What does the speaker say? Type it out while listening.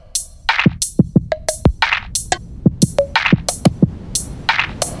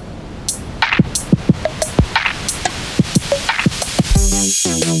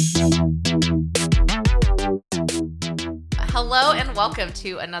Hello and welcome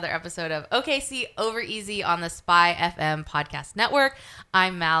to another episode of OKC Over Easy on the Spy FM podcast network.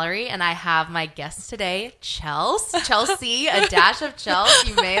 I'm Mallory and I have my guest today, Chelsea, a dash of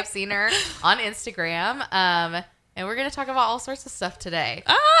Chelsea. You may have seen her on Instagram. And we're going to talk about all sorts of stuff today.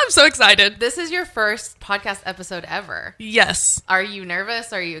 I'm so excited. This is your first podcast episode ever. Yes. Are you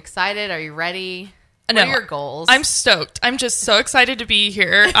nervous? Are you excited? Are you ready? No, what are your goals? I'm stoked. I'm just so excited to be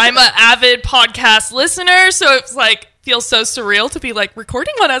here. I'm an avid podcast listener, so it's like feels so surreal to be like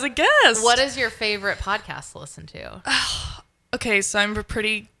recording one as a guest. What is your favorite podcast to listen to? Okay, so I'm a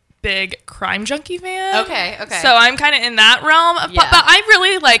pretty big crime junkie fan. Okay. So I'm kind of in that realm. Yeah. But I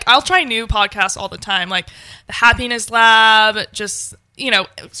really I'll try new podcasts all the time. Like the Happiness Lab, just,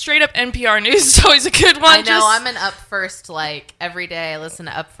 straight up NPR news is always a good one. I know, I'm an Up First, every day I listen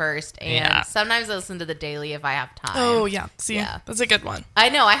to Up First, and sometimes I listen to The Daily if I have time. Oh, yeah. See, that's a good one. I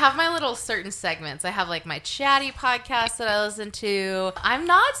know, I have my little certain segments. I have, my chatty podcast that I listen to. I'm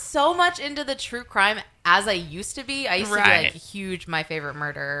not so much into the true crime as I used to be. I used to be, a huge My Favorite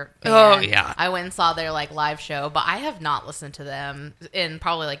Murder fan. Oh, yeah. I went and saw their, live show, but I have not listened to them in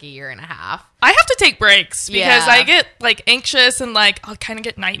probably, a year and a half. I have to take breaks because I get anxious and I'll kind of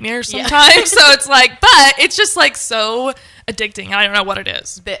get nightmares sometimes. So it's but it's just so addicting. I don't know what it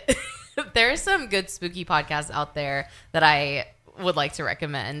is. There's some good spooky podcasts out there that I would like to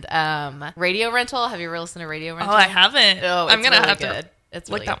recommend. Radio Rental. Have you ever listened to Radio Rental? Oh, I haven't. Oh, I'm gonna really have good. to It's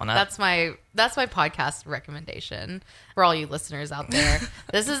look really that one up. That's my podcast recommendation for all you listeners out there.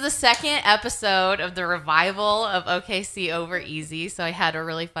 This is the second episode of the revival of OKC Over Easy. So I had a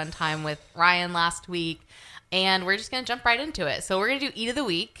really fun time with Ryan last week, and we're just gonna jump right into it. So we're gonna do Eat of the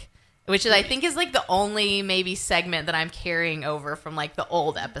Week, which is I think is the only maybe segment that I'm carrying over from the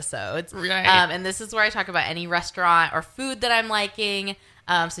old episodes. Right. And this is where I talk about any restaurant or food that I'm liking.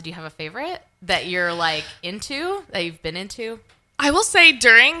 So do you have a favorite that you're into, that you've been into? I will say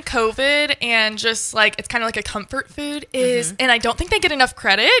during COVID and just it's kind of like a comfort food is, and I don't think they get enough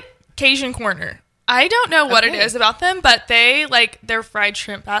credit, Cajun Corner. I don't know what it is about them, but they their fried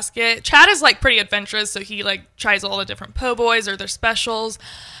shrimp basket. Chad is pretty adventurous, so he tries all the different po' boys or their specials.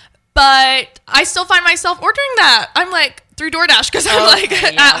 But I still find myself ordering that. I'm through DoorDash because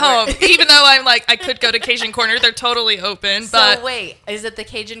I'm at home. Even though I'm I could go to Cajun Corner. They're totally open. So wait, is it the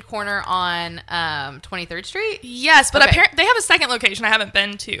Cajun Corner on 23rd Street? Yes, but apparently they have a second location I haven't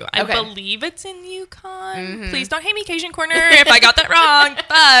been to. I believe it's in Yukon. Please don't hate me, Cajun Corner, if I got that wrong.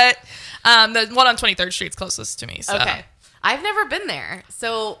 But the one on 23rd Street is closest to me. So. Okay. I've never been there.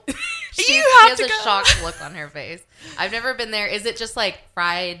 So she have has to a go. shocked look on her face. I've never been there. Is it just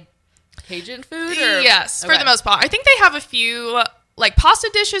fried Cajun food? Or? Yes, for the most part. I think they have a few pasta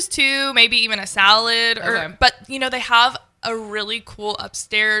dishes too, maybe even a salad. But they have a really cool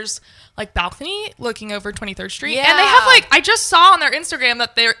upstairs balcony looking over 23rd Street. Yeah. And they have I just saw on their Instagram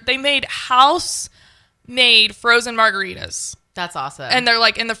that they made house made frozen margaritas. That's awesome. And they're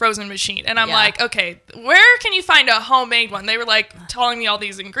in the frozen machine. And I'm okay, where can you find a homemade one? They were telling me all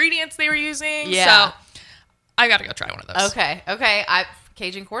these ingredients they were using. Yeah. So I got to go try one of those. Okay.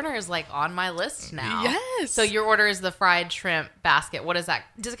 Cajun Corner is on my list now. Yes. So your order is the fried shrimp basket. What is that?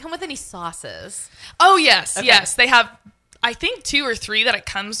 Does it come with any sauces? Oh, yes. Okay. Yes. They have, I think, 2 or 3 that it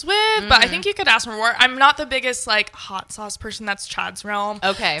comes with, but I think you could ask for more. I'm not the biggest hot sauce person. That's Chad's realm.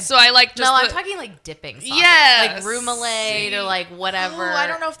 Okay. So I I'm talking dipping sauces. Yes. Remoulade or whatever. Oh, I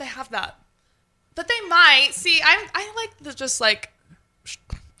don't know if they have that. But they might. See, I like the just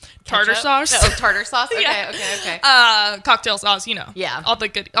tartar sauce. Oh, tartar sauce? Okay, Yeah. okay. Cocktail sauce, Yeah. all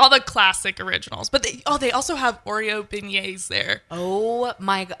the classic originals. But they also have Oreo beignets there. Oh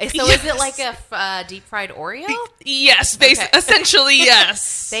my god! So is it a deep fried Oreo? Yes, essentially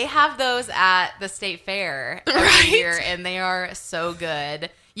yes. They have those at the state fair every year, and they are so good.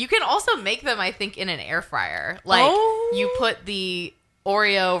 You can also make them, I think, in an air fryer. You put the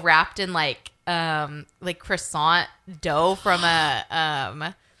Oreo wrapped in croissant dough from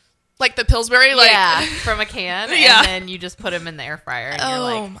a the Pillsbury, from a can, Yeah. and then you just put them in the air fryer, and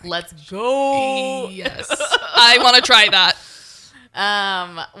you're let's go. Yes, I want to try that.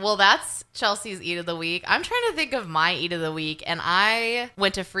 Well, that's Chelsea's Eat of the Week. I'm trying to think of my Eat of the Week, and I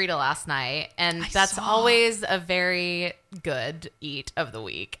went to Frida last night, and that's always a very good Eat of the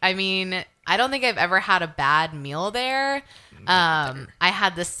Week. I mean, I don't think I've ever had a bad meal there. I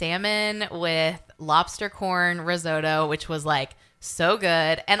had the salmon with lobster corn risotto, which was so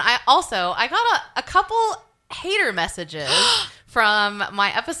good. And I got a couple hater messages from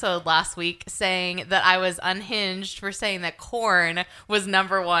my episode last week saying that I was unhinged for saying that corn was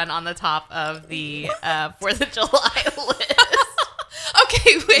number 1 on the top of the 4th of July list.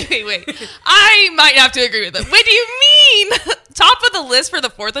 Okay, wait. I might have to agree with them. What do you mean? Top of the list for the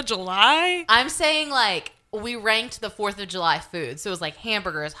 4th of July? I'm saying, like, we ranked the 4th of July food. So it was like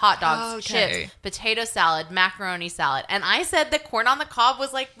hamburgers, hot dogs, chips, potato salad, macaroni salad. And I said the corn on the cob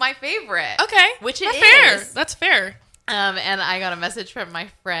was like my favorite. Okay. Which it That's is. fair. That's fair. And I got a message from my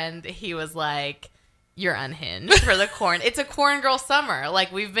friend. He was like, you're unhinged for the corn. It's a corn girl summer.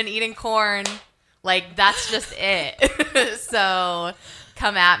 Like, we've been eating corn. Like, that's just it. So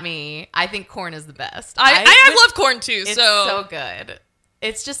come at me. I think corn is the best. I love corn too. It's so good.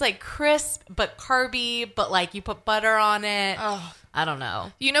 It's just like crisp, but carby, but like you put butter on it. Oh. I don't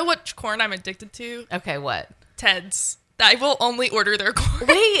know. You know what corn I'm addicted to? Okay, what? Ted's. I will only order their corn.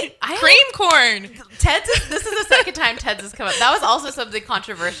 Wait, cream corn. Ted's. This is the second time Ted's has come up. That was also something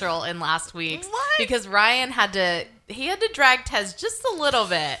controversial in last week's. What? Because Ryan had to drag Ted's just a little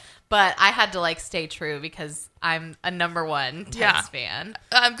bit, but I had to like stay true because I'm a number one Ted's fan.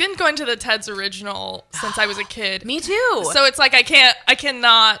 I've been going to the Ted's original since I was a kid. Me too. So it's like I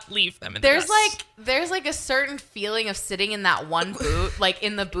cannot leave them. There's like a certain feeling of sitting in that one booth, like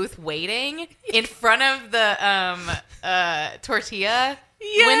in the booth waiting in front of the tortilla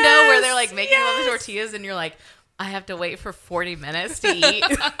window where they're like making all the tortillas, and you're like, I have to wait for 40 minutes to eat.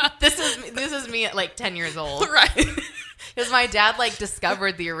 This is me at like 10 years old, right? Because my dad like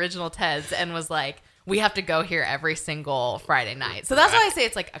discovered the original Ted's and was like, we have to go here every single Friday night. So that's why I say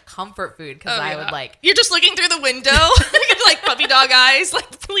it's like a comfort food, because I would like... You're just looking through the window, like puppy dog eyes,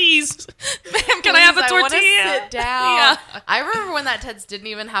 like, please, ma'am, can I have a tortilla? I want to sit down. Yeah. I remember when that Ted's didn't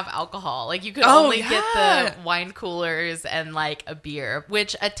even have alcohol. Like, you could only get the wine coolers and like a beer,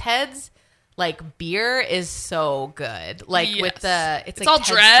 which a Ted's like beer is so good. Like with the... It's like all Ted's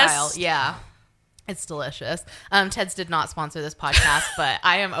dressed. style. Yeah. It's delicious. Ted's did not sponsor this podcast, but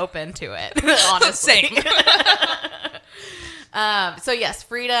I am open to it, honestly. Same. So yes,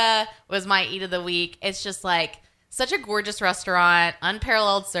 Frida was my eat of the week. It's just like such a gorgeous restaurant,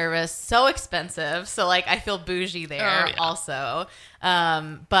 unparalleled service, so expensive. So like I feel bougie there also.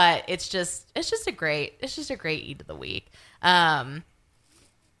 But it's just a great eat of the week. The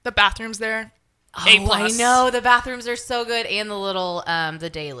bathrooms there. Oh, I know. The bathrooms are so good. And the little, the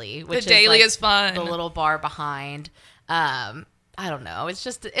Daily. Which the Daily is fun. The little bar behind. I don't know. It's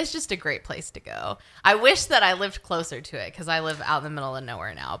just a great place to go. I wish that I lived closer to it, because I live out in the middle of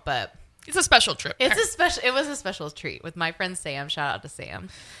nowhere now. But it's a special trip. It was a special treat with my friend Sam. Shout out to Sam.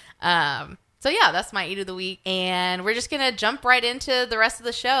 So yeah, that's my eat of the week. And we're just going to jump right into the rest of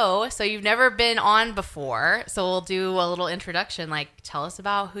the show. So you've never been on before. So we'll do a little introduction. Like, tell us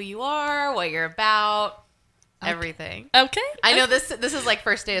about who you are, what you're about, everything. Okay. I know this is like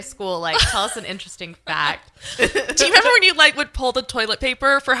first day of school. Like, tell us an interesting fact. Do you remember when you like would pull the toilet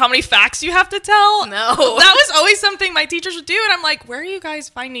paper for how many facts you have to tell? No. That was always something my teachers would do, and I'm like, where are you guys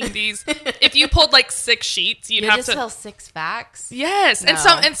finding these? If you pulled like 6 sheets, you'd have to tell 6 facts. Yes, No.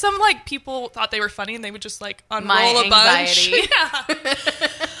 and some like people thought they were funny, and they would just like unroll My a bunch. anxiety. Yeah.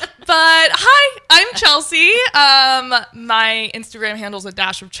 But hi, I'm Chelsea. My Instagram handle's a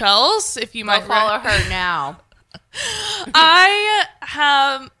dash of Chels. If you might follow her now.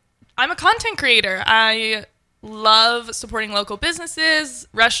 I'm a content creator. I love supporting local businesses,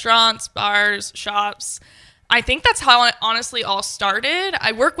 restaurants, bars, shops. I think that's how it honestly all started.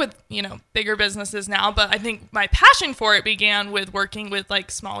 I work with, bigger businesses now, but I think my passion for it began with working with like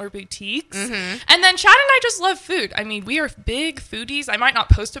smaller boutiques. Mm-hmm. And then Chad and I just love food. I mean, we are big foodies. I might not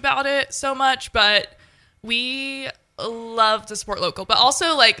post about it so much, but we love to support local. But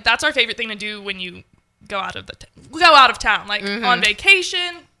also, like, that's our favorite thing to do when you go out of town, like on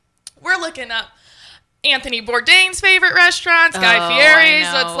vacation. We're looking up Anthony Bourdain's favorite restaurants, Guy Fieri's.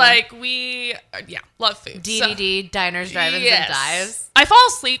 So it's like love food. DDD, Diners, Drive-Ins, and Dives. I fall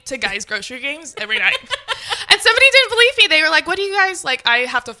asleep to Guy's grocery games every night. And somebody didn't believe me. They were like, what do you guys like? I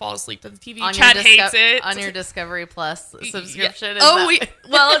have to fall asleep to the TV. Chad hates it. On your Discovery Plus subscription? Yeah.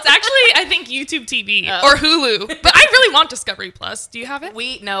 It's actually, I think, YouTube TV or Hulu. But I really want Discovery Plus. Do you have it?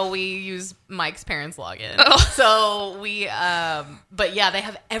 We use Mike's parents' login. Oh. So but yeah, they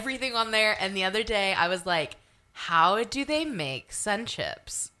have everything on there. And the other day I was like, how do they make Sun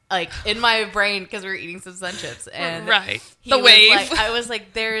Chips? Like, in my brain, because we were eating some Sun Chips. And the wave. I was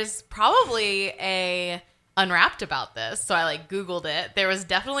like, there's probably a Unwrapped about this. So I like Googled it. There was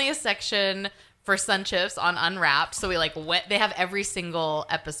definitely a section for Sun Chips on Unwrapped. So we like went, they have every single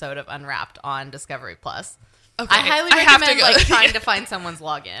episode of Unwrapped on Discovery Plus. Okay. I highly recommend trying to find someone's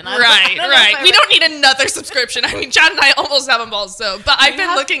login. Right. We don't need another subscription. I mean, Chad and I almost have them all. But I've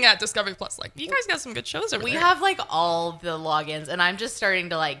been looking at Discovery Plus. Like, you guys got some good shows over there. We have like all the logins, and I'm just starting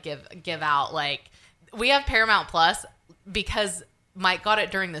to like give out like we have Paramount Plus because Mike got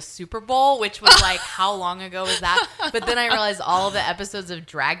it during the Super Bowl, which was like, how long ago was that? But then I realized all of the episodes of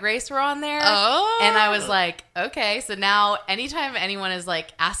Drag Race were on there. Oh. And I was like, okay. So now anytime anyone is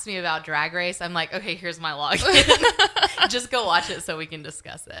like, asks me about Drag Race, I'm like, okay, here's my login. Just go watch it so we can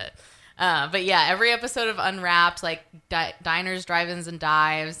discuss it. But yeah, every episode of Unwrapped, like diners, drive-ins, and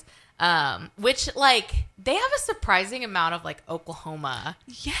dives, which like they have a surprising amount of like Oklahoma.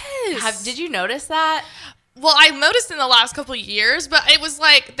 Yes. Did you notice that? Well, I noticed in the last couple of years, but it was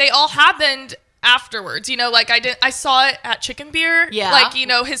like they all happened afterwards. You know, like I saw it at Chicken Beer. Yeah. Like, you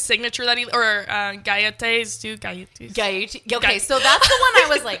know, his signature that Gayetes too. Gayetes. Okay, so that's the one I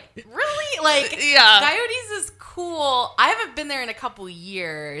was like, really? Like, yeah. Gayetes is cool. I haven't been there in a couple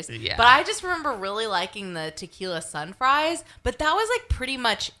years. Yeah. But I just remember really liking the tequila sun fries. But that was like pretty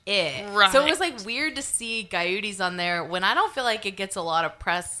much it. Right. So it was like weird to see Gayetes on there when I don't feel like it gets a lot of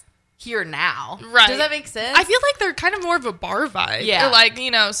press here now. Right. Does that make sense? I feel like they're kind of more of a bar vibe. Yeah. They're like,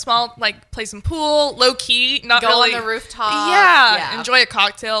 you know, small, like play some pool, low key, not Go really. on the rooftop. Yeah. Enjoy a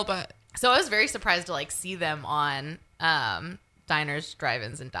cocktail, but. So I was very surprised to like see them on diners,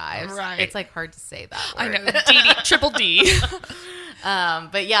 drive-ins, and dives. Right. It's like hard to say that word. I know. Triple D.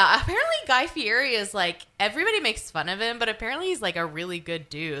 But yeah, apparently Guy Fieri is like, everybody makes fun of him, but apparently he's like a really good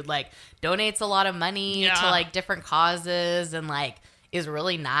dude. Like donates a lot of money to like different causes and like is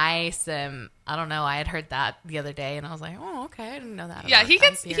really nice. And I don't know, I had heard that the other day and I was like, oh, okay, I didn't know that. Yeah, about he Guy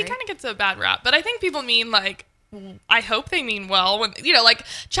kind Fieri. of gets a bad rap, but I think people mean like, I hope they mean well when, you know, like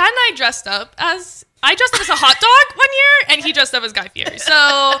Chad and I dressed up as a hot dog one year and he dressed up as Guy Fieri.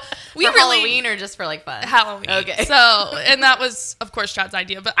 So we for really Halloween or just for like fun? Halloween. Okay. So, and that was of course Chad's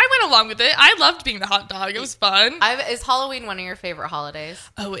idea, but I went along with it. I loved being the hot dog. It was fun. Is Halloween one of your favorite holidays?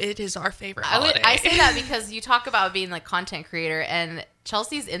 Oh, it is our favorite holiday. I say that because you talk about being like content creator and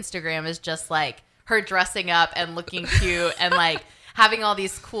Chelsea's Instagram is just like her dressing up and looking cute and like having all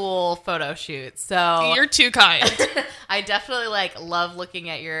these cool photo shoots. So you're too kind. I definitely like love looking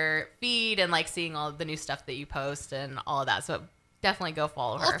at your feed and like seeing all of the new stuff that you post and all of that. So definitely go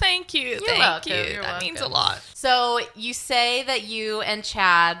follow her. Well, thank you. You're Thank welcome. you. You're That welcome. means a lot. So you say that you and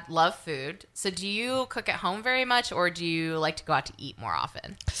Chad love food. So do you cook at home very much or do you like to go out to eat more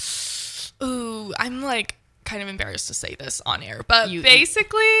often? Ooh, I'm like kind of embarrassed to say this on air, but You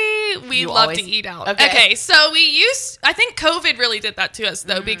love always to eat out. Okay. So I think COVID really did that to us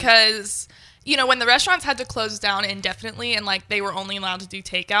though, because you know, when the restaurants had to close down indefinitely and like they were only allowed to do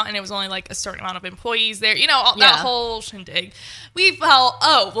takeout and it was only like a certain amount of employees there, you know, that whole shindig, we felt,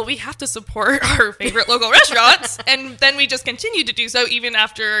 oh, well, we have to support our favorite local restaurants. And then we just continued to do so even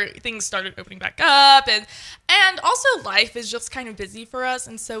after things started opening back up. And also life is just kind of busy for us.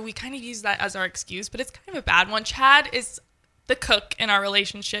 And so we kind of use that as our excuse, but it's kind of a bad one. Chad is the cook in our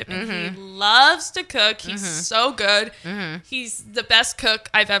relationship and he loves to cook. He's so good. He's the best cook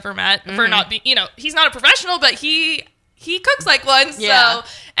I've ever met for not being, you know, he's not a professional, but he cooks like one. So,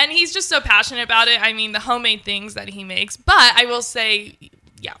 and he's just so passionate about it. I mean, the homemade things that he makes, but I will say,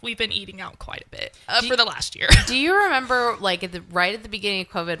 yeah, we've been eating out quite a bit for the last year. Do you remember like right at the beginning of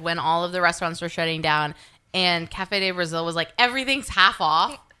COVID when all of the restaurants were shutting down and Cafe de Brazil was like, everything's half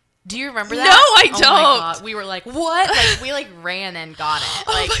off? Do you remember that? No, I don't. Oh my God. We were like, what? Like, we like ran and got it.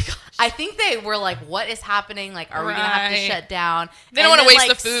 Like, my gosh. I think they were like, what is happening? Like, are we going to have to shut down? They don't And want to then,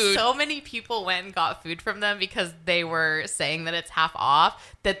 waste the food. So many people went and got food from them because they were saying that it's half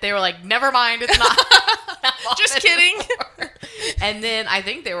off, that they were like, never mind, it's not half off Just kidding. anymore. And then I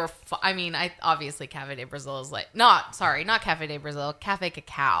think they were, obviously Cafe de Brazil is like, not Cafe de Brazil, Cafe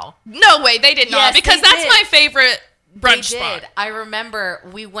Cacao. No way, they did not, Yes, because they that's did. my favorite brunch They spot. did. I remember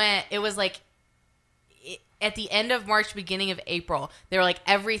we went, it was like at the end of March, beginning of April, they were like,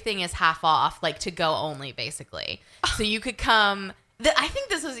 everything is half off, like to go only, basically. So you could come, I think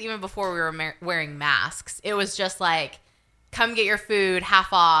this was even before we were wearing masks. It was just like, come get your food, half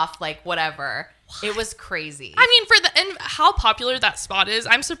off, like whatever. It was crazy. I mean, and how popular that spot is,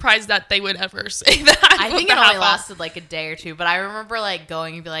 I'm surprised that they would ever say that. I think it only lasted like a day or two, but I remember like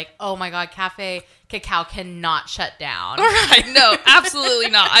going and be like, oh my God, Cafe Cacao cannot shut down. All right. No, absolutely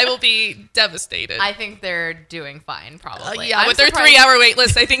not. I will be devastated. I think they're doing fine, probably. Yeah, I'm with their surprised- 3-hour wait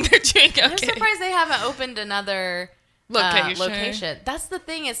list, I think they're doing okay. I'm surprised they haven't opened another location. That's the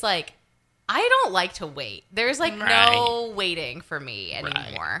thing. It's like, I don't like to wait. There's like no waiting for me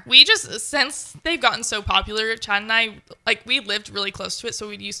anymore. We just, since they've gotten so popular, Chad and I, like, we lived really close to it, so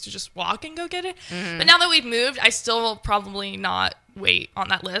we used to just walk and go get it. But now that we've moved, I still will probably not wait on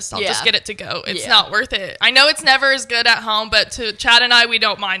that list. I'll just get it to go. It's not worth it. I know it's never as good at home, but to Chad and I, we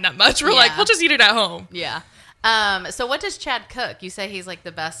don't mind that much. We're like, we'll just eat it at home. Yeah. So what does Chad cook? You say he's like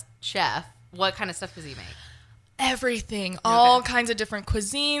the best chef. What kind of stuff does he make? everything, all kinds of different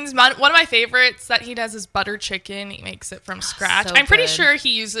cuisines. One of my favorites that he does is butter chicken. He makes it from scratch. So I'm pretty good. sure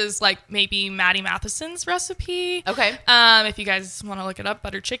he uses like maybe Maddie Matheson's recipe. Okay. If you guys want to look it up,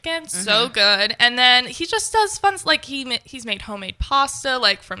 butter chicken, so good. And then he just does fun, like he's made homemade pasta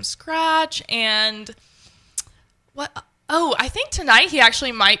like from scratch. And what? Oh, I think tonight he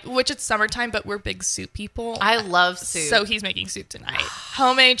actually might, which it's summertime, but we're big soup people. I love soup. So he's making soup tonight.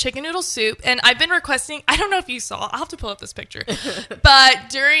 Homemade chicken noodle soup. And I've been requesting, I don't know if you saw, I'll have to pull up this picture. But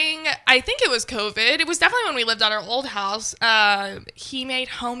during, I think it was COVID, it was definitely when we lived at our old house, he made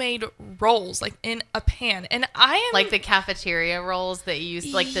homemade rolls, like in a pan. And I am... Like the cafeteria rolls that you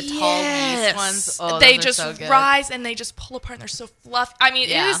use, like the tall yeast ones. Oh, they those just are so good. rise and they just pull apart and they're so fluffy. I mean,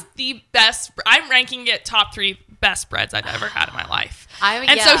 Yeah. it is the best. I'm ranking it top 3 best breads I've ever had in my life. So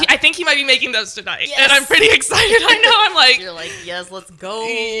yeah. I think he might be making those tonight. Yes. And I'm pretty excited. I know. I'm like, You're like, yes, let's go.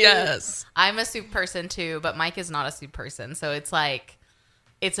 yes. I'm a soup person too, but Mike is not a soup person. So it's like,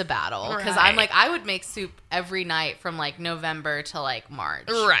 it's a battle. Because Right. I'm like, I would make soup every night from like November to like March.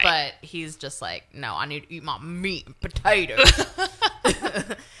 Right. But he's just like, no, I need to eat my meat and potatoes.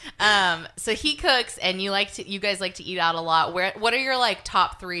 So he cooks, and you guys like to eat out a lot. What are your like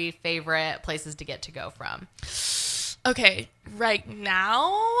top 3 favorite places to get to go from? Okay, right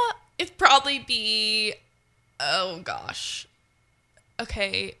now, it'd probably be, oh gosh.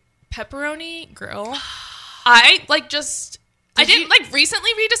 Okay, Pepperoni Grill. I didn't like recently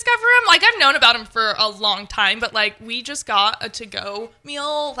rediscover him. Like I've known about him for a long time, but like we just got a to-go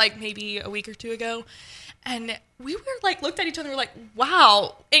meal like maybe a week or 2 ago. And we were like, looked at each other and were like,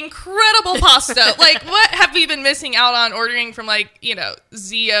 wow, incredible pasta. Like, what have we been missing out on ordering from like,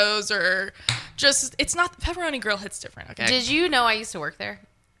 Zio's or just, it's not, Pepperoni Grill hits different, okay? Did you know I used to work there?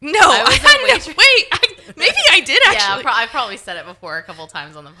 No, I was a waitress. Maybe I did actually. Yeah, I probably said it before a couple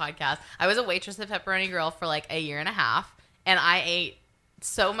times on the podcast. I was a waitress at Pepperoni Grill for like a year and a half, and I ate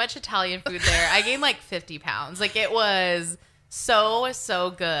so much Italian food there. I gained like 50 pounds. Like it was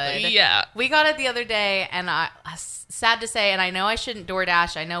so good. Yeah. We got it the other day, and sad to say, and I know I shouldn't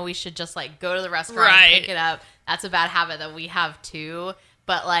DoorDash. I know we should just like go to the restaurant and pick it up. That's a bad habit that we have too.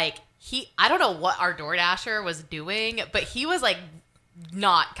 But like I don't know what our DoorDasher was doing, but he was like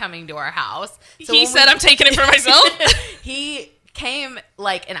not coming to our house. So he said, I'm taking it for myself. He came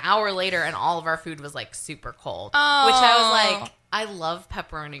like an hour later, and all of our food was like super cold. Oh. Which I was like, I love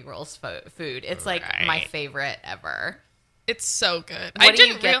Pepperoni Rolls food. It's like my Right. favorite ever. It's so good. What do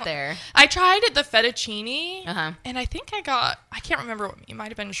you get there? I tried the fettuccine, Uh-huh. and I think I can't remember what, it might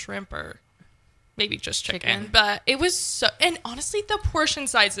have been shrimp or maybe just chicken. Chicken? But it was so, and honestly, the portion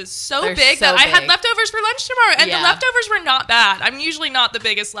size is so They're big so that I had big. levtovers for lunch tomorrow, and Yeah. the leftovers were not bad. I'm usually not the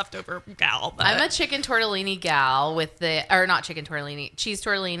biggest leftover gal, but I'm a chicken tortellini gal with not chicken tortellini, cheese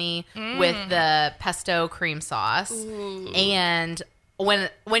tortellini with the pesto cream sauce. Ooh. And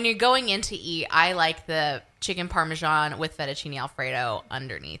when you're going in to eat, I like the chicken parmesan with fettuccine alfredo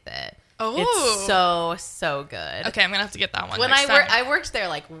underneath it. Oh. It's so good. Okay, I'm gonna have to get that one. When next time. I worked there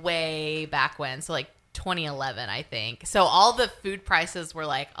like way back when, so like 2011, I think. So all the food prices were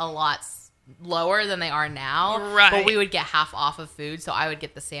like a lot lower than they are now. Right. But we would get half off of food, so I would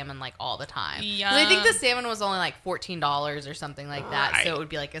get the salmon like all the time. 'Cause I think the salmon was only like $14 or something like that. Right. So it would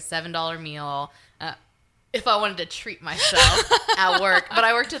be like a $7 meal. If I wanted to treat myself at work. But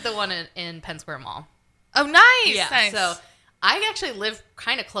I worked at the one in Penn Square Mall. Oh, nice. Yeah. Nice. So I actually live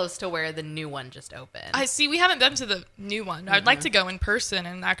kind of close to where the new one just opened. I see. We haven't been to the new one. I'd like to go in person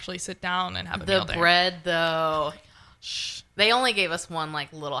and actually sit down and have a meal The there. bread, though, they only gave us one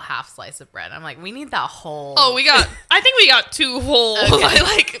like little half slice of bread. I'm like, we need that whole. Oh, I think we got 2 whole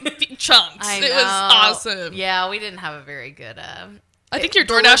like chunks. I It was know. awesome. Yeah, we didn't have a very good. I think your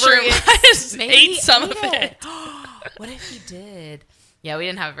delivery DoorDasher maybe ate some of yeah. it. What if he did? Yeah, we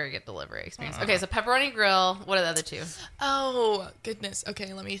didn't have a very good delivery experience. Okay, so Pepperoni Grill. What are the other 2? Oh, goodness.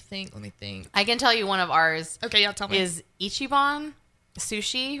 Okay, let me think. I can tell you one of ours Okay, yeah, tell me. is Ichiban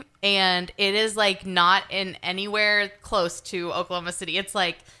Sushi, and it is like not in anywhere close to Oklahoma City. It's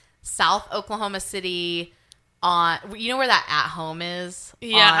like South Oklahoma City on, you know where that At Home is?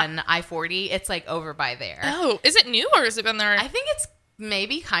 Yeah. On I-40? It's like over by there. Oh, is it new or has it been there? I think it's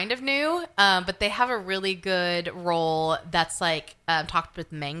maybe kind of new, but they have a really good roll that's like topped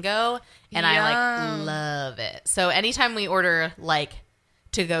with mango, and I like Yum. love it. So anytime we order like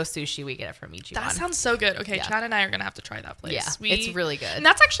to-go sushi, we get it from Ichiban. That sounds so good. Okay, Yeah. Chad and I are going to have to try that place. Yeah, it's really good. And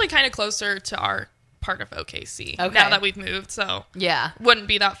that's actually kind of closer to our part of OKC Okay. now that we've moved, so Yeah. wouldn't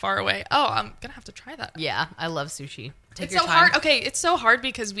be that far away. Oh, I'm going to have to try that. Yeah, I love sushi. Take It's your so time. hard. Okay, it's so hard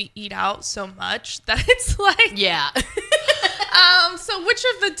because we eat out so much that it's like Yeah. So which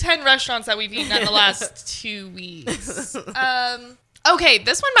of the 10 restaurants that we've eaten at the last 2 weeks? Okay,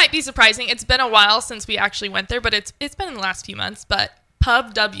 this one might be surprising. It's been a while since we actually went there, but it's been in the last few months. But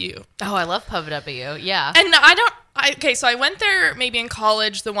Pub W. Oh, I love Pub W. Yeah. And so I went there maybe in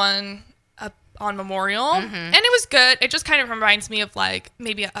college, the one up on Memorial, and it was good. It just kind of reminds me of like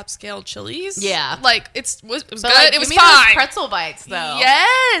maybe an upscale Chili's. Yeah. Like it was good. Like, it was give me those fine. pretzel bites though.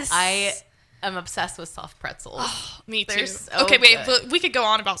 Yes. I am obsessed with soft pretzels. Oh, me too. They're so okay, wait. good. But we could go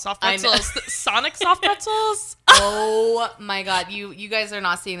on about soft pretzels. Sonic soft pretzels. Oh my god, you guys are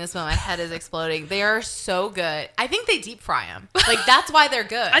not seeing this, but my head is exploding. They are so good. I think they deep fry them. Like that's why they're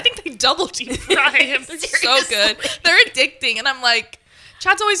good. I think they double deep fry them. They're so good. They're addicting, and I'm like.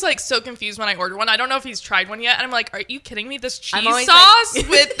 Chad's always like so confused when I order one. I don't know if he's tried one yet. And I'm like, are you kidding me? This cheese sauce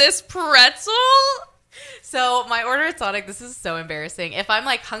with this pretzel? So my order at Sonic, this is so embarrassing. If I'm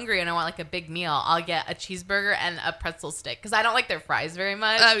like hungry and I want like a big meal, I'll get a cheeseburger and a pretzel stick because I don't like their fries very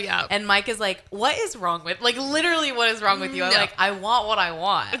much. Oh, yeah. And Mike is like, what is wrong with, like literally what is wrong with you? I'm like, I want what I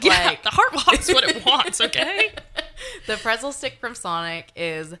want. Yeah, like, the heart wants what it wants, okay? The pretzel stick from Sonic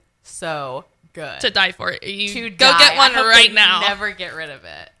is so good. To die for it. You to go die. get one right they now. Never get rid of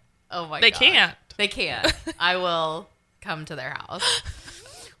it. Oh my god. They can't. They can't. I will come to their house.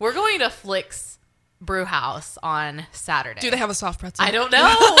 We're going to Flick's Brew House on Saturday. Do they have a soft pretzel? I don't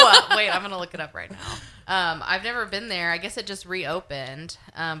know. Wait, I'm going to look it up right now. I've never been there. I guess it just reopened.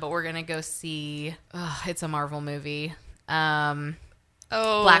 But we're going to go see, it's a Marvel movie.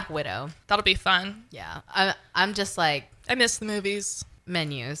 Black Widow. That'll be fun. Yeah. I'm just like. I miss the movies.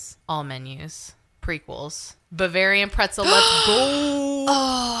 Menus. All menus. Prequels. Bavarian pretzel. Let's go.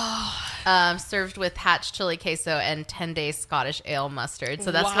 Served with hatch chili queso and 10-day Scottish ale mustard.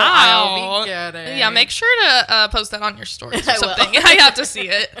 So that's what I'll be getting. Yeah, make sure to post that on your stories or something. I have to see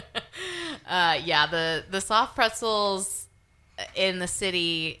it. Yeah, the soft pretzels in the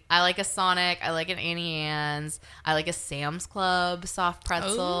city. I like a Sonic. I like an Annie Ann's. I like a Sam's Club soft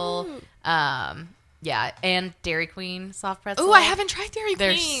pretzel. Ooh. Yeah, and Dairy Queen soft pretzel. Oh, I haven't tried Dairy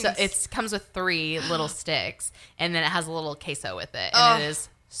Queen. It comes with 3 little sticks, and then it has a little queso with it, and it is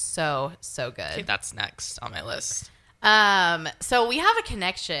so good. Okay, that's next on my list. So we have a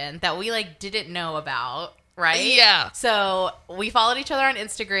connection that we like didn't know about, right? Yeah. So we followed each other on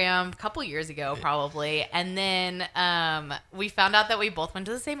Instagram a couple years ago, probably, and then we found out that we both went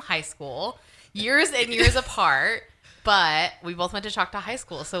to the same high school, years and years apart. But we both went to Choctaw High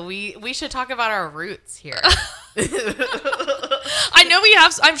School, so we should talk about our roots here. I know we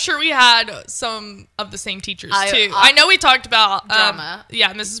have. I'm sure we had some of the same teachers too. I know we talked about drama.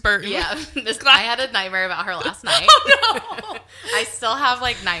 Yeah, Mrs. Burton. Yeah, I had a nightmare about her last night. Oh no! I still have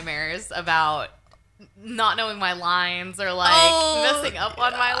like nightmares about not knowing my lines or like messing up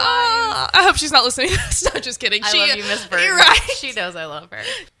on my lines. I hope she's not listening. No, just kidding. I love you, Miss Burton. You're right. She knows I love her.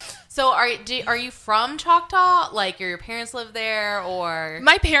 So are you from Choctaw? Like your parents live there, or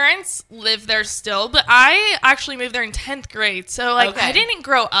my parents live there still, but I actually moved there in 10th grade. So like I didn't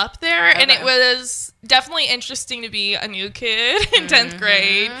grow up there, and it was definitely interesting to be a new kid in 10th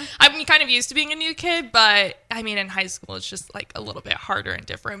grade. I'm kind of used to being a new kid, but I mean in high school it's just like a little bit harder and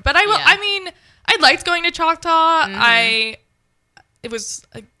different. But I liked going to Choctaw. It's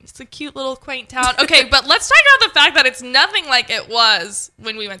a cute little quaint town. Okay, but let's talk about the fact that it's nothing like it was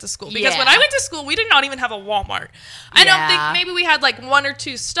when we went to school. Because when I went to school, we did not even have a Walmart. I don't think maybe we had like 1 or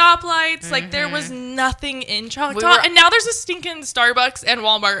 2 stoplights. Like there was nothing in Choctaw. And now there's a stinking Starbucks and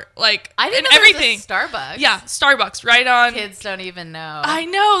Walmart. Like I didn't know everything. Starbucks. Yeah, Starbucks right on. Kids don't even know. I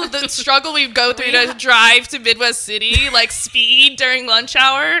know the struggle we go through to drive to Midwest City, like speed during lunch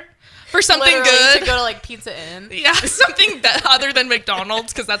hour. For something good. To go to like Pizza Inn. Yeah, something other than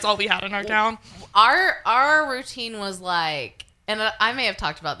McDonald's, because that's all we had in our town. Our routine was like, and I may have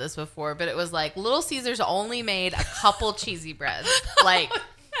talked about this before, but it was like Little Caesars only made a couple cheesy breads, like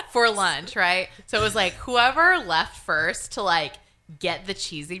for lunch, right? So it was like whoever left first to like get the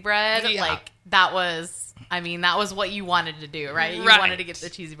cheesy bread, like that was what you wanted to do, right? You wanted to get the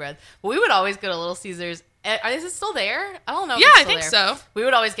cheesy bread. But we would always go to Little Caesars. Is it still there? I don't know. Yeah, I think so. We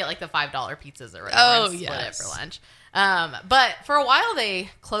would always get like the $5 pizzas or whatever and split it for lunch. But for a while they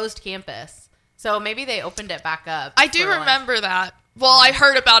closed campus, so maybe they opened it back up. I do remember that. Well, I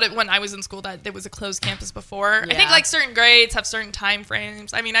heard about it when I was in school that there was a closed campus before. I think like certain grades have certain time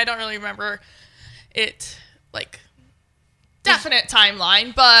frames. I mean, I don't really remember it like definite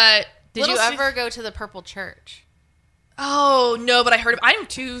timeline, but did you ever go to the Purple Church? Oh, no, but I heard I'm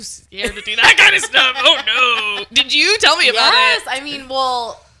too scared to do that kind of stuff. Oh, no. Did you? Tell me about it. Yes. I mean,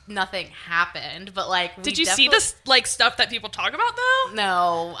 well, nothing happened, but like, did you see this like stuff that people talk about though?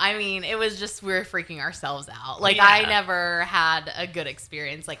 No, I mean, it was just we were freaking ourselves out. Like, Yeah. I never had a good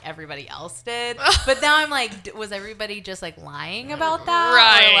experience like everybody else did. But now I'm like, was everybody just like lying about that?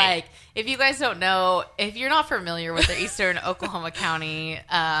 Right. Or, like, if you guys don't know, if you're not familiar with the Eastern Oklahoma County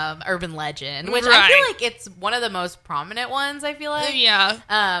urban legend, which I feel like it's one of the most prominent ones, I feel like.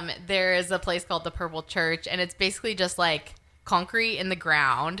 Yeah. There is a place called the Purple Church, and it's basically just like concrete in the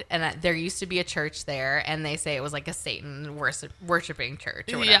ground, and there used to be a church there, and they say it was like a Satan worshiping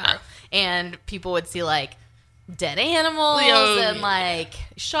church or whatever. Yeah. And people would see like dead animals and like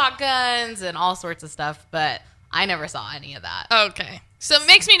shotguns and all sorts of stuff, but I never saw any of that. Okay. So it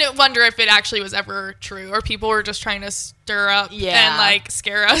makes me wonder if it actually was ever true, or people were just trying to stir up and like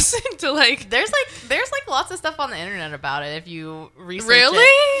scare us into like. There's like lots of stuff on the internet about it if you research Really?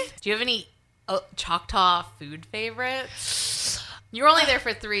 it. Do you have any Choctaw food favorites? You were only there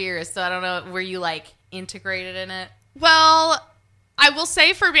for 3 years, so I don't know. Were you like integrated in it? Well, I will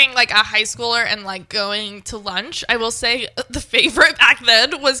say for being like a high schooler and like going to lunch, I will say the favorite back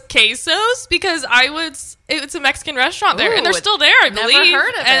then was Quesos, because it's a Mexican restaurant there, and they're still there, I believe. Never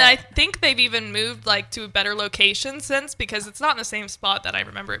heard of it. And I think they've even moved like to a better location since, because it's not in the same spot that I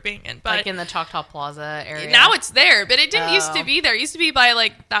remember it being in. But like in the Choctaw Plaza area. now it's there, but it didn't used to be there. It used to be by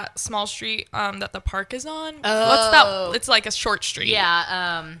like that small street that the park is on. Oh. What's that? It's like a short street.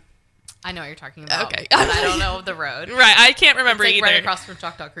 Yeah. I know what you're talking about. Okay. But I don't know the road. Right, I can't remember It's like either. right across from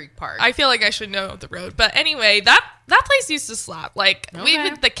Choctaw Creek Park. I feel like I should know the road. But anyway, that place used to slap. Like, we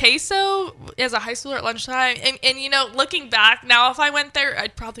did the queso as a high schooler at lunchtime. And, you know, looking back, now if I went there,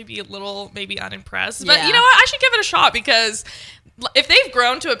 I'd probably be a little maybe unimpressed. But you know what? I should give it a shot, because if they've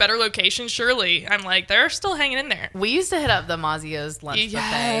grown to a better location, surely, I'm like, they're still hanging in there. We used to hit up the Mazio's lunch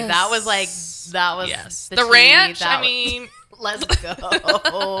buffet. That was the tea. ranch. I mean... Let's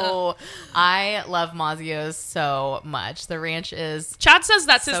go. I love Mazio's so much. The ranch is... Chad says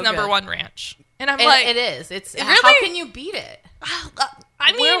that's his so number good. one ranch. And I'm like... It is. It's really? How can you beat it?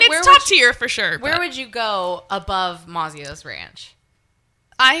 I mean, it's top tier for sure. Where would you go above Mazio's ranch?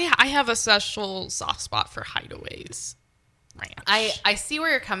 I have a special soft spot for Hideaway's ranch. I see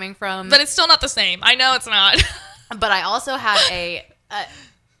where you're coming from. But it's still not the same. I know it's not. But I also had a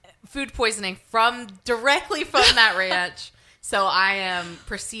food poisoning directly from that ranch. So I am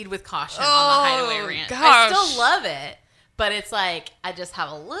proceed with caution on the Hideaway Ranch. Gosh. I still love it, but it's like I just have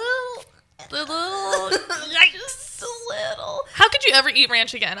a little. Just a little. How could you ever eat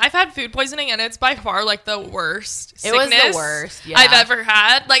ranch again? I've had food poisoning, and it's by far like the worst sickness It was the worst, yeah. I've ever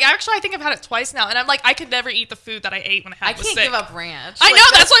had. Like, actually, I think I've had it twice now, and I'm like, I could never eat the food that I ate when I was sick. I can't give up ranch. I know,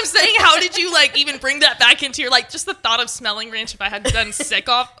 that's what I'm saying. How did you like even bring that back into your like just the thought of smelling ranch if I had done sick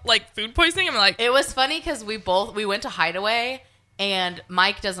off like food poisoning? I'm like, it was funny because we went to Hideaway. And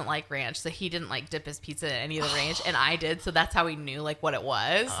Mike doesn't like ranch, so he didn't like dip his pizza in any of the ranch, and I did, so that's how we knew like what it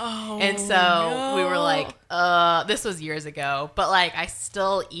was. And so we were like, this was years ago, but like I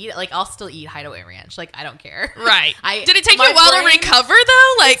still eat it. Like I'll still eat Hideaway Ranch. Like I don't care. Right. Did it take you a while to recover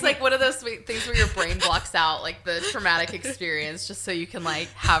though? Like it's like one of those sweet things where your brain blocks out like the traumatic experience just so you can like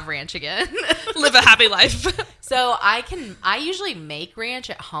have ranch again. Live a happy life. So I usually make ranch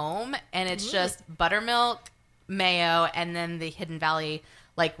at home, and it's just buttermilk, mayo, and then the Hidden Valley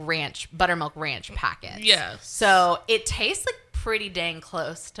like buttermilk ranch packets. Yes. So it tastes like pretty dang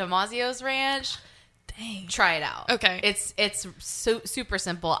close to Mazio's ranch. Dang. Try it out. Okay. It's super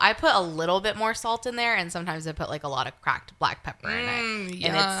simple. I put a little bit more salt in there, and sometimes I put like a lot of cracked black pepper in it.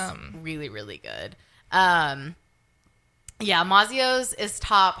 Yum. And it's really, really good. Yeah, Mazio's is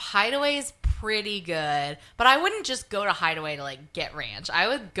top. Hideaway's pretty good, but I wouldn't just go to Hideaway to like get ranch. I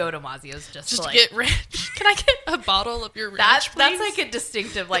would go to Mazio's just to like, get ranch. Can I get a bottle of your ranch, that's please? like a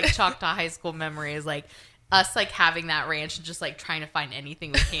distinctive like Choctaw high school memory is like us like having that ranch and just like trying to find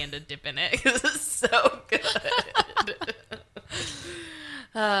anything we can to dip in it because it's so good.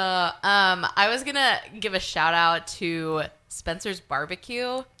 I was gonna give a shout out to Spencer's Barbecue.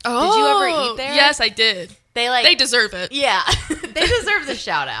 Oh, did you ever eat there? Yes, I did. They deserve it. Yeah, they deserve the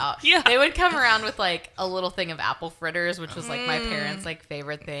shout out. Yeah, they would come around with like a little thing of apple fritters, which was like my parents' like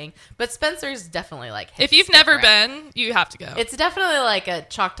favorite thing. But Spencer's definitely like if you've never been, you have to go. It's definitely like a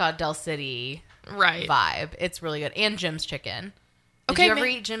Choctaw Del City vibe. It's really good, and Jim's Chicken. Did you ever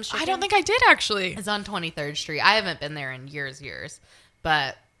eat Jim's Chicken? I don't think I did actually. It's on 23rd Street. I haven't been there in years,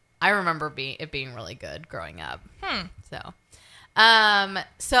 but I remember it being really good growing up.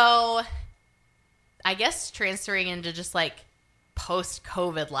 So I guess transferring into just like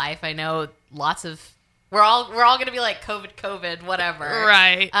post-COVID life, I know lots of We're all going to be like COVID, whatever.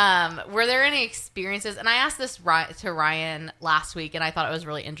 Right. Were there any experiences, and I asked this to Ryan last week, and I thought it was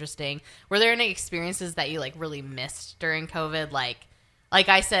really interesting. Were there any experiences that you like really missed during COVID? Like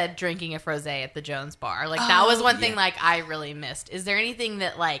I said, drinking a frosé at the Jones Bar. Like that was one thing like I really missed. Is there anything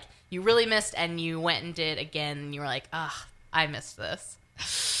that like you really missed and you went and did again and you were like, ugh, I missed this?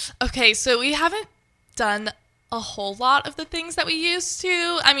 Okay, so we haven't done a whole lot of the things that we used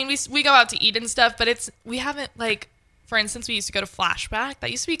to. I mean, we go out to eat and stuff, but we haven't, like, for instance, we used to go to Flashback.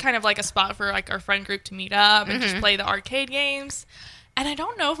 That used to be kind of like a spot for like our friend group to meet up and just play the arcade games. And I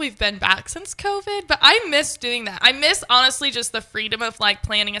don't know if we've been back since COVID, but I miss doing that. I miss, honestly, just the freedom of like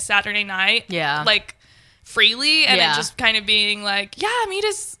planning a Saturday night. Yeah. Like freely and it just kind of being like, yeah, meet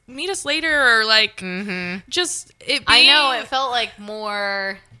us later, or like just it being, I know it felt like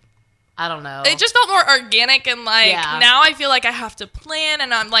more, I don't know. It just felt more organic, and like now I feel like I have to plan,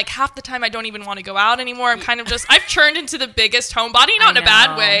 and I'm like half the time I don't even want to go out anymore. I'm kind of just, I've turned into the biggest homebody, not in a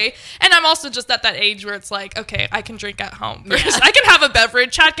bad way. And I'm also just at that age where it's like, okay, I can drink at home. I can have a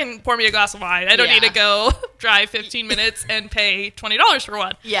beverage. Chad can pour me a glass of wine. I don't need to go drive 15 minutes and pay $20 for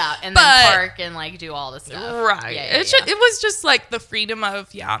one. Yeah, and then park and like do all this stuff. Right. It was just like the freedom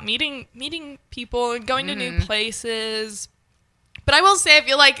of meeting people and going to new places. But I will say, I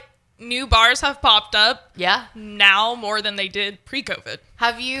feel like new bars have popped up now more than they did pre-COVID.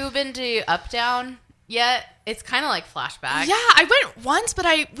 Have you been to Up Down yet? It's kind of like Flashback. Yeah, I went once, but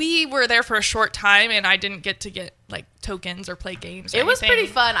we were there for a short time, and I didn't get to get like tokens or play games or anything. It was pretty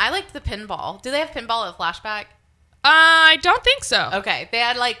fun. I liked the pinball. Do they have pinball at Flashback? I don't think so. Okay. They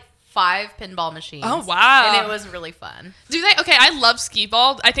had like 5 pinball machines. Oh, wow. And it was really fun. Do they? Okay, I love skee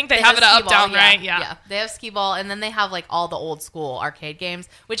ball. I think they have it at Up Down, right? Yeah. They have skee ball, and then they have like all the old school arcade games,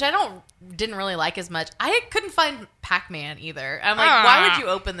 which I didn't really like as much. I couldn't find Pac-Man either. I'm like, why would you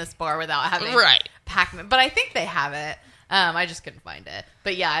open this bar without having Pac-Man? But I think they have it. I just couldn't find it.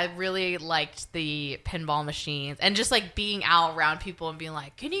 But yeah, I really liked the pinball machines and just like being out around people and being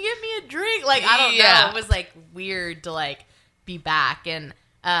like, can you get me a drink? Like, I don't know. It was like weird to like be back. And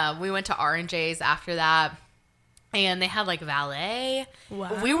we went to R&J's after that, and they had like valet. Wow.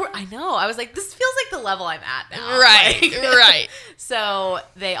 I know. I was like, this feels like the level I'm at now. Right. Like, right. So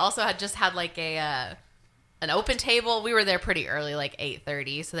they also had like an open table. We were there pretty early, like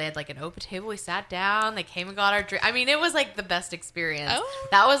 8:30. So they had like an open table. We sat down. They came and got our drink. I mean, it was like the best experience. Oh.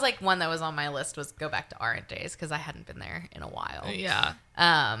 That was like one that was on my list, was go back to R&J's, because I hadn't been there in a while. Yeah.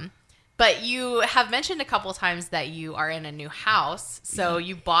 But you have mentioned a couple times that you are in a new house. So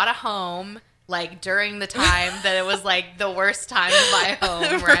you bought a home like during the time that it was like the worst time to buy a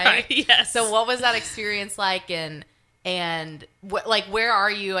home, right? Yes. So what was that experience like, and like where are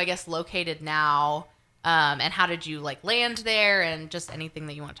you, I guess, located now? And how did you like land there, and just anything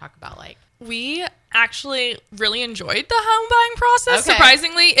that you want to talk about? Like, we actually really enjoyed the home buying process. Okay.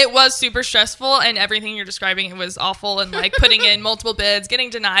 Surprisingly, it was super stressful, and everything you're describing, it was awful, and like putting in multiple bids, getting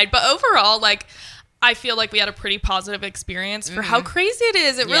denied. But overall, like, I feel like we had a pretty positive experience for how crazy it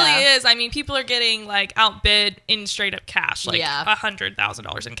is. It really is. I mean, people are getting like outbid in straight up cash, like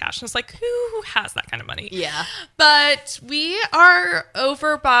 $100,000 in cash. And it's like, who has that kind of money? Yeah. But we are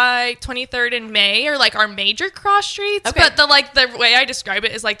over by 23rd and May, or like our major cross streets. Okay. But the way I describe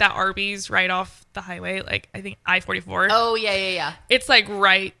it is like that Arby's right off the highway, like I think I-44. Oh, yeah. It's like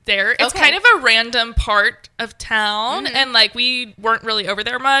right there. It's kind of a random part of town, and like we weren't really over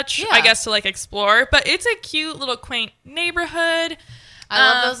there much, I guess, to like explore. But it's a cute little quaint neighborhood.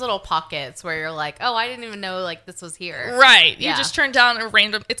 I love those little pockets where you're like, oh, I didn't even know like this was here. Right. Yeah. You just turn down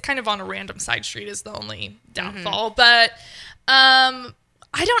it's kind of on a random side street is the only downfall. But I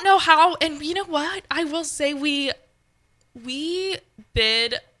don't know how, and you know what? I will say we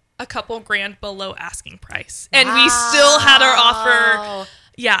bid a couple grand below asking price, and we still had our offer.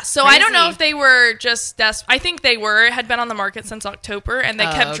 Yeah, so crazy. I don't know if they were just I think they had been on the market since October, and they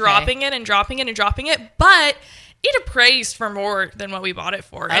kept dropping it and dropping it and dropping it, but it appraised for more than what we bought it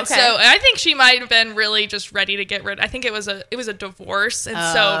for. And so I think she might have been really just ready to get rid. I think it was a divorce, and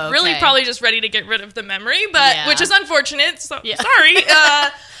so really probably just ready to get rid of the memory, but which is unfortunate. So sorry.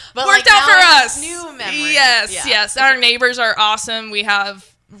 But worked out for us. New memories. Yes. Our neighbors are awesome. We have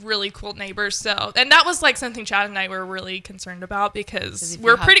really cool neighbors, so, and that was like something Chad and I were really concerned about, because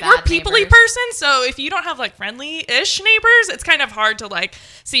we're people-y person, so if you don't have like friendly-ish neighbors, it's kind of hard to like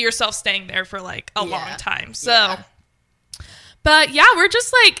see yourself staying there for like a long time. So but yeah, we're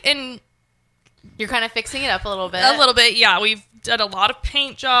just like you're kind of fixing it up a little bit. Yeah, we've done a lot of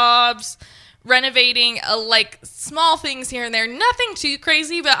paint jobs, renovating like small things here and there, nothing too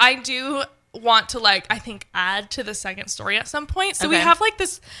crazy, but I do want to like, I think, add to the second story at some point. So we Okay. have like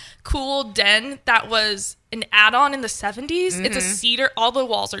this cool den that was an add-on in the 70s. It's a cedar. All the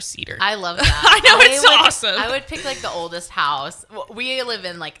walls are cedar. I love that. I know, it's awesome. I would pick like the oldest house. We live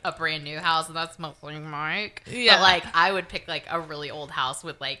in like a brand new house, and that's mostly Mike. Yeah. But like I would pick like a really old house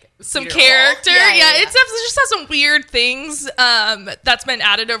with like Some cedar character. walls. Yeah, it just has some weird things that's been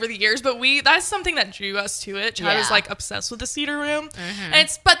added over the years, but that's something that drew us to it. Chad was Yeah. like obsessed with the cedar room. And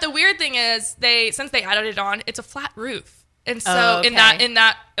but the weird thing is since they added it on, it's a flat roof. And so Oh, in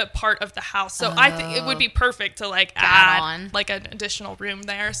that part of the house. So I think it would be perfect to like add on. like an additional room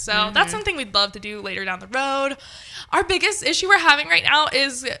there. So that's something we'd love to do later down the road. Our biggest issue we're having right now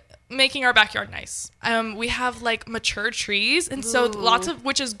is making our backyard nice. We have like mature trees, and so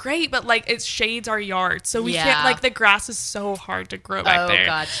which is great, but like it shades our yard, so we can't, like, the grass is so hard to grow back there.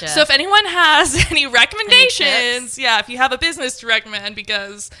 Gotcha. So if anyone has any recommendations, if you have a business to recommend,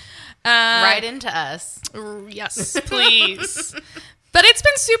 because right into us. yes, please. But it's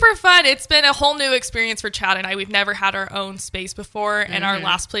been super fun. It's been a whole new experience for Chad and I. We've never had our own space before, and our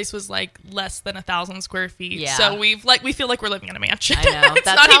last place was like less than 1,000 square feet. Yeah. So we feel like we're living in a mansion. I know. It's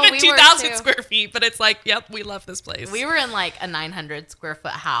That's not how even we were, 2,000 too. square feet, but it's like, yep, we love this place. We were in like a 900 square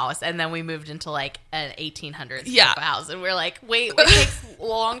foot house, and then we moved into like an 1,800 square Yeah. foot house, and we're like, wait, it takes a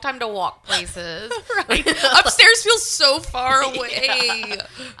long time to walk places. Right. Upstairs feels so far away. Yeah.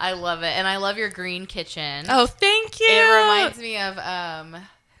 I love it, and I love your green kitchen. Oh, thank you. It reminds me of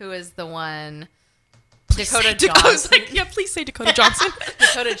who is the one? Dakota Dakota's Johnson. like, yeah, please say Dakota Johnson.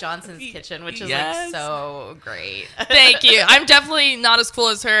 Dakota Johnson's kitchen, which is Yes. like so great. Thank you. I'm definitely not as cool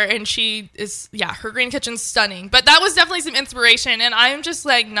as her, and she is, her green kitchen's stunning. But that was definitely some inspiration, and I'm just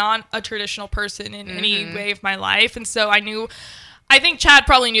like not a traditional person in any way of my life, and so I think Chad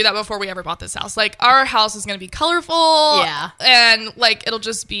probably knew that before we ever bought this house. Like, our house is going to be colorful. Yeah. And, like, it'll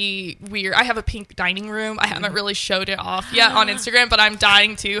just be weird. I have a pink dining room. I haven't really showed it off yet on Instagram, but I'm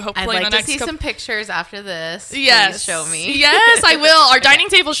dying to. I'd Hopefully in like the to next see couple... some pictures after this. Yes. Please show me. Yes, I will. Our dining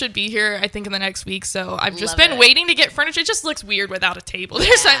table should be here, I think, in the next week. So I've just Love been it. waiting to get furniture. It just looks weird without a table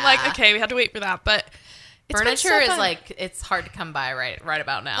there. So I'm like, okay, we had to wait for that. But it's been Furniture so is fun. like, it's hard to come by right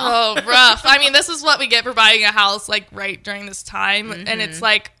about now. Oh, rough. I mean, this is what we get for buying a house, like, right during this time. And it's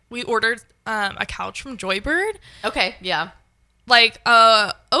like, we ordered a couch from Joybird, Okay, yeah. like,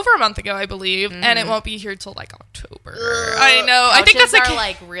 over a month ago, I believe. And it won't be here till, like, October. I know. I think that's Couches like... are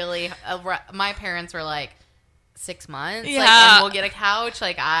like really. My parents were like 6 months. Yeah. Like, and we'll get a couch.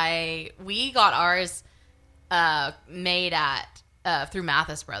 Like we got ours made at through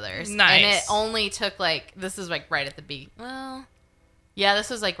Mathis Brothers. Nice. And it only took like, this is like right at the this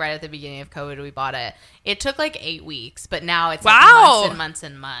was like right at the beginning of COVID. We bought it. It took like 8 weeks, but now it's like Wow. months and months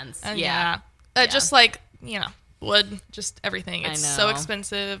and months. Yeah. Yeah. Just like, wood, just everything. It's so know.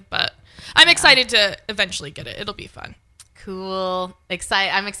 expensive, but I'm excited to eventually get it. It'll be fun. Cool.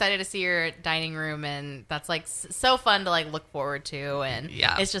 I'm excited to see your dining room, and that's like so fun to like look forward to, and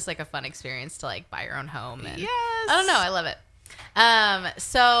it's just like a fun experience to like buy your own home. And Yes. I don't know, I love it.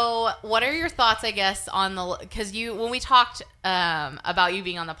 So what are your thoughts, I guess, on because when we talked about you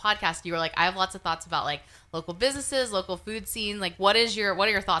being on the podcast, you were like, I have lots of thoughts about like local businesses, local food scene. Like, what are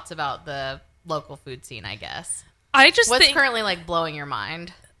your thoughts about the local food scene, I guess? What's currently like blowing your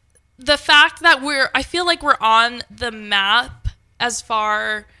mind? The fact that I feel like we're on the map as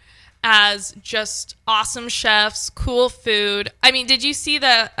far as just awesome chefs, cool food. I mean, did you see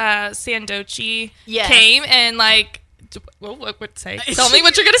that Sandochi came and like, what say? Tell me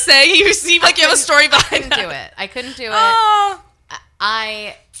what you're going to say. You seem like you have a story behind that. I couldn't do it. Oh.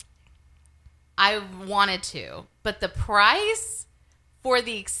 I wanted to, but the price for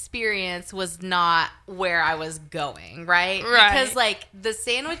the experience was not where I was going, right? Because like the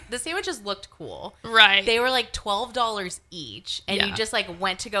sandwiches looked cool. Right. They were like $12 each, and you just like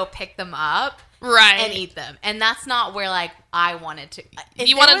went to go pick them up. Right. And eat them. And that's not where like I wanted to.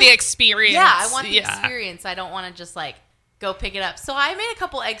 You wanted the experience. Yeah, I want the experience. I don't want to just like go pick it up. So I made a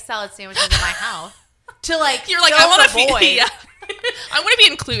couple egg salad sandwiches in my house to like, you're like, I want to be, I want to be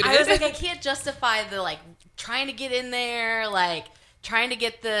included. I was like, I can't justify the like trying to get in there, like trying to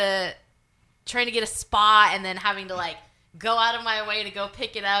get a spot, and then having to like go out of my way to go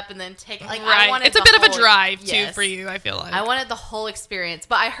pick it up and then take it. Like, right. I wanted it's a bit of a drive too for you, I feel like. I wanted the whole experience,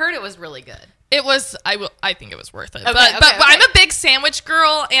 but I heard it was really good. It was. I think it was worth it. Okay, but I'm a big sandwich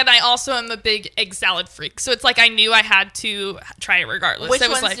girl, and I also am a big egg salad freak. So it's like I knew I had to try it regardless. Which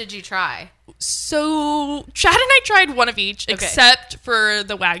ones did you try? So Chad and I tried one of each, except for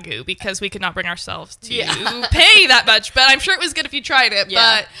the Wagyu, because we could not bring ourselves to pay that much. But I'm sure it was good if you tried it.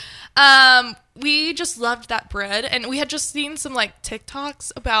 Yeah. We just loved that bread, and we had just seen some like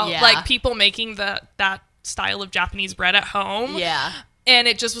TikToks about Yeah. like people making that style of Japanese bread at home. Yeah. And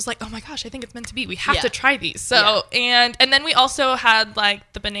it just was like, oh my gosh, I think it's meant to be. We have Yeah. to try these. So, and then we also had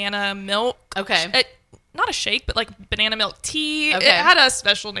like the banana milk. Okay. Not a shake, but like banana milk tea. Okay. It had a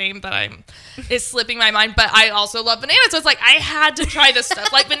special name that is slipping my mind, but I also love banana. So it's like, I had to try this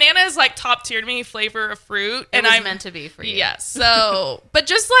stuff. Like banana is like top tier to me, flavor of fruit. And I'm meant to be for you. Yes. So, but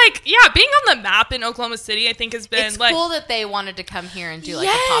just like, yeah, being on the map in Oklahoma City, I think has been It's like, cool that they wanted to come here and do like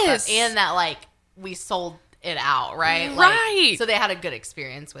Yes. a pop-up, and that like we sold it out, right? Right. Like, so they had a good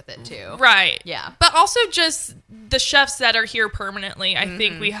experience with it too. right. Yeah. But also just the chefs that are here permanently. I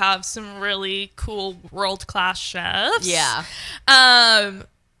think Mm-hmm. we have some really cool world-class chefs. Yeah. Um,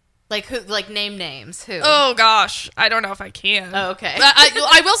 Like who? Like name names. Who? oh gosh, I don't know if I can. Oh, okay. But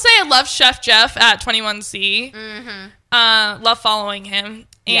I will say I love Chef Jeff at 21C. Mm-hmm. Love following him.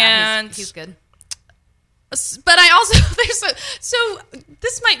 Yeah, And he's good. but I also so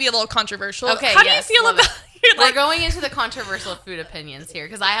this might be a little controversial. Okay, How yes, do you feel love about your, We're like, going into the controversial food opinions here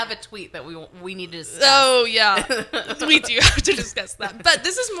because I have a tweet that we need to discuss. oh yeah, we do have to discuss that. But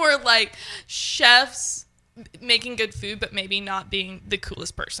this is more like chefs making good food, but maybe not being the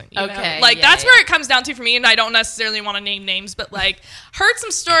coolest person. You know? Okay, Like yeah, that's yeah. where it comes down to for me. And I don't necessarily want to name names, but like heard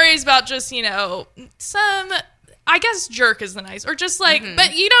some stories about just, you know, some, I guess jerk is the nice, or just like,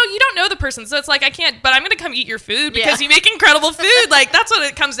 but you know, you don't know the person. So it's like, I can't, but I'm going to come eat your food because Yeah. you make incredible food. Like that's what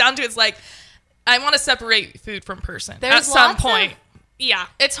it comes down to. It's like, I want to separate food from person There's at some lots point. of- Yeah,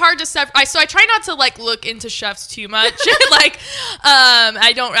 it's hard to separate. So I try not to like look into chefs too much. Like,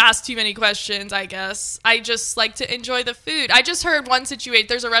 I don't ask too many questions. I guess I just like to enjoy the food. I just heard one situation.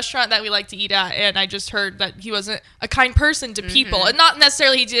 There's a restaurant that we like to eat at, and I just heard that he wasn't a kind person to people, and not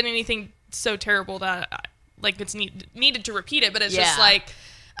necessarily he did anything so terrible that like it's needed to repeat it. But it's just Yeah. like,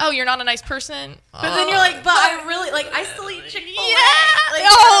 oh, you're not a nice person. But then you're like, but I really like. I still eat Chick-fil-A. Yeah. Like,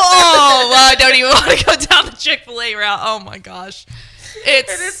 Well, I don't even want to go down the Chick-fil-A route. Oh my gosh.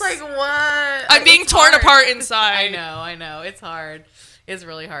 It's like what? I'm being It's torn hard. apart inside. I know. It's hard. It's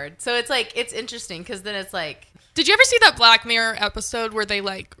really hard. So it's like it's interesting because then it's like Did you ever see that Black Mirror episode where they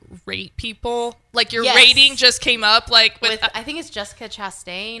like rate people? Like your Yes. rating just came up like with I think it's Jessica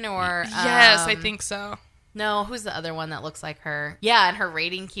Chastain or yes, I think so. no, who's the other one that looks like her? Yeah, and her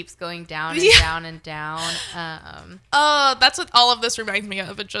rating keeps going down and Yeah. down and down. That's what all of this reminds me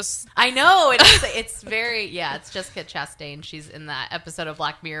of. It just I know it's very it's Jessica Chastain. She's in that episode of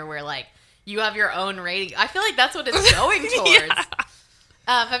Black Mirror where like you have your own rating. I feel like that's what it's going towards.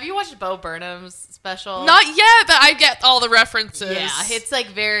 Yeah. Have you watched Bo Burnham's special? not yet, but I get all the references. Yeah, it's like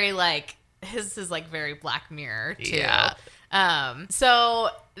very like his is like very Black Mirror too. Yeah. So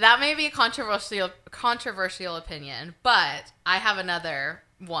that may be a controversial opinion, but I have another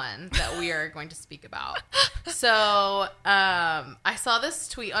one that we are going to speak about. So I saw this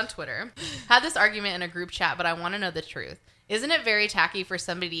tweet on Twitter, had this argument in a group chat, but I want to know the truth. Isn't it very tacky for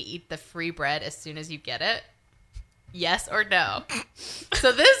somebody to eat the free bread as soon as you get it? Yes or no?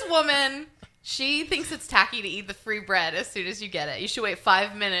 So this woman, she thinks it's tacky to eat the free bread as soon as you get it. You should wait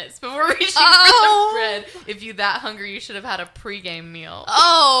 5 minutes before reaching for the bread. If you're that hungry, you should have had a pregame meal.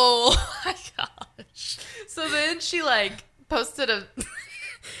 Oh my gosh. So then she like posted a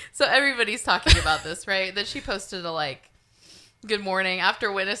so everybody's talking about this, right? Then she posted a like good morning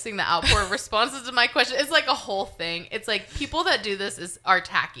after witnessing the outpour of responses to my question. It's like a whole thing. It's like people that do this are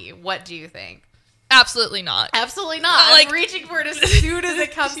tacky. What do you think? Absolutely not. Absolutely not. Like- I'm reaching for it as soon as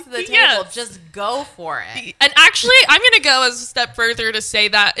it comes to the table. Yes. Just go for it. And actually, I'm going to go a step further to say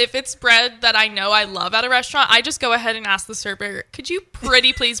that if it's bread that I know I love at a restaurant, I just go ahead and ask the server, could you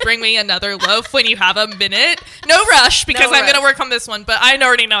pretty please bring me another loaf when you have a minute? No rush, because No I'm going to rush. work on this one, but I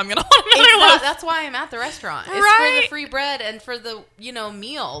already know I'm going to want another loaf. That's why I'm at the restaurant. It's for Right. the free bread and for the,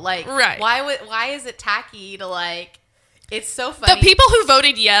 meal. Like, Right. why is it tacky to like, it's so funny. The people who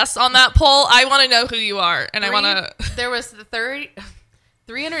voted yes on that poll, I want to know who you are, and I want to... There was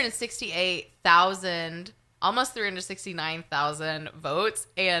 368,000, almost 369,000 votes,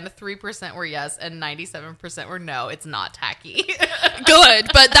 and 3% were yes, and 97% were no. It's not tacky. Good,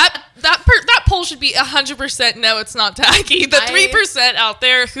 but that poll should be 100% no, it's not tacky. The 3% out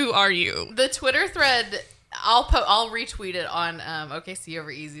there, who are you? The Twitter thread, I'll retweet it on OKC Over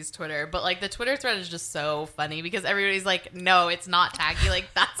Easy's Twitter, but like the Twitter thread is just so funny because everybody's like, no, it's not tacky. Like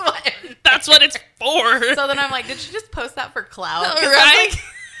that's what It's for. So then I'm like, did she just post that for clout? 'Cause Right? I'm like,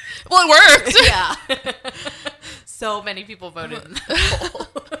 Well, it worked. yeah. So many people voted in that poll.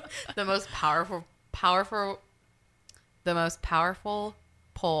 The most powerful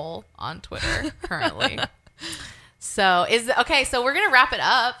poll on Twitter currently. So so we're gonna wrap it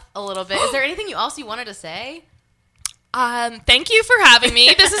up a little bit. Is there anything else you wanted to say? Thank you for having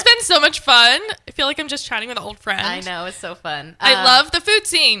me. This has been so much fun. I feel like I'm just chatting with an old friend. I know, it's so fun. I love the food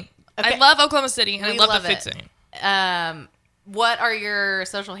scene. Okay. I love Oklahoma City, and I love the food scene. What are your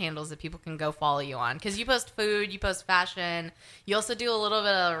social handles that people can go follow you on? Because you post food, you post fashion. You also do a little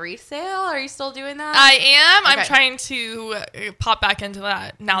bit of resale. Are you still doing that? I am. Okay. I'm trying to pop back into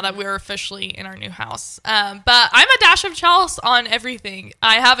that now that we're officially in our new house. But I'm a dash of Chels on everything.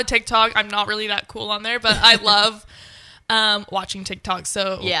 I have a TikTok. I'm not really that cool on there, but I love watching TikTok.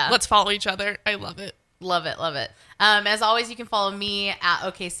 So let's follow each other. I love it. Love it, love it. As always, you can follow me at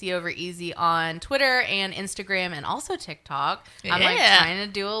OKC Over Easy on Twitter and Instagram and also TikTok. I'm trying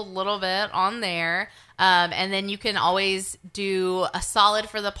to do a little bit on there. And then you can always do a solid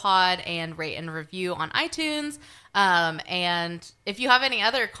for the pod and rate and review on iTunes. And if you have any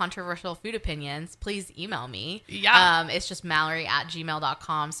other controversial food opinions, please email me. Yeah. It's just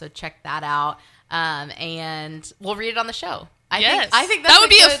mallory@gmail.com. So check that out. And we'll read it on the show. I think that would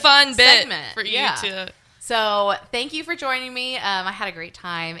be a fun segment bit for you to. So thank you for joining me. I had a great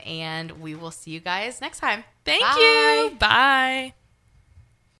time, and we will see you guys next time. Thank you. Bye.